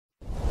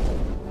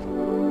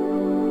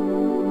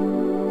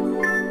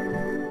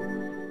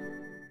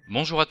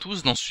Bonjour à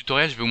tous, dans ce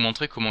tutoriel je vais vous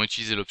montrer comment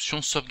utiliser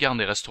l'option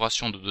sauvegarde et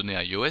restauration de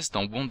données iOS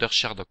dans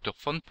Wondershare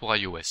Dr.Fone pour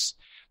iOS.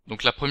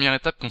 Donc la première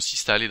étape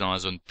consiste à aller dans la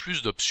zone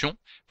plus d'options,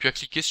 puis à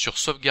cliquer sur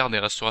sauvegarde et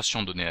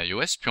restauration de données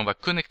iOS, puis on va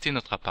connecter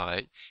notre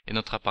appareil, et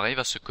notre appareil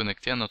va se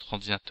connecter à notre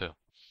ordinateur.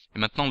 Et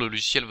maintenant le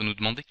logiciel va nous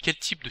demander quel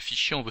type de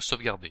fichier on veut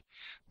sauvegarder.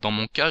 Dans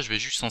mon cas, je vais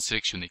juste en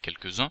sélectionner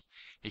quelques-uns,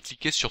 et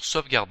cliquer sur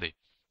sauvegarder.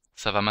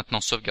 Ça va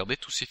maintenant sauvegarder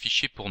tous ces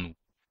fichiers pour nous.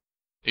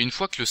 Et une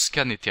fois que le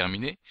scan est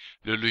terminé,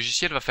 le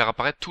logiciel va faire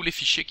apparaître tous les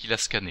fichiers qu'il a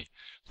scannés.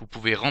 Vous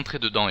pouvez rentrer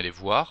dedans et les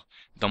voir.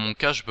 Dans mon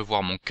cas, je peux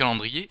voir mon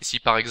calendrier. Si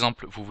par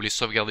exemple, vous voulez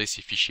sauvegarder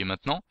ces fichiers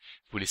maintenant,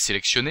 vous les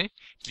sélectionnez,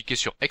 cliquez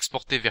sur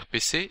exporter vers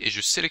PC et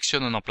je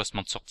sélectionne un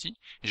emplacement de sortie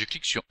et je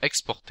clique sur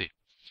exporter.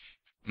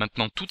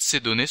 Maintenant, toutes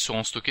ces données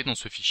seront stockées dans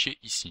ce fichier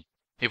ici.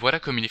 Et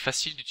voilà comme il est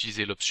facile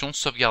d'utiliser l'option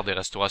sauvegarde et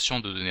restauration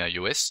de données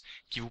iOS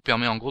qui vous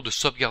permet en gros de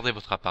sauvegarder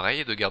votre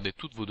appareil et de garder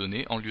toutes vos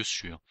données en lieu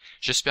sûr.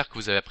 J'espère que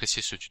vous avez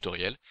apprécié ce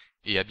tutoriel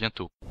et à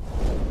bientôt.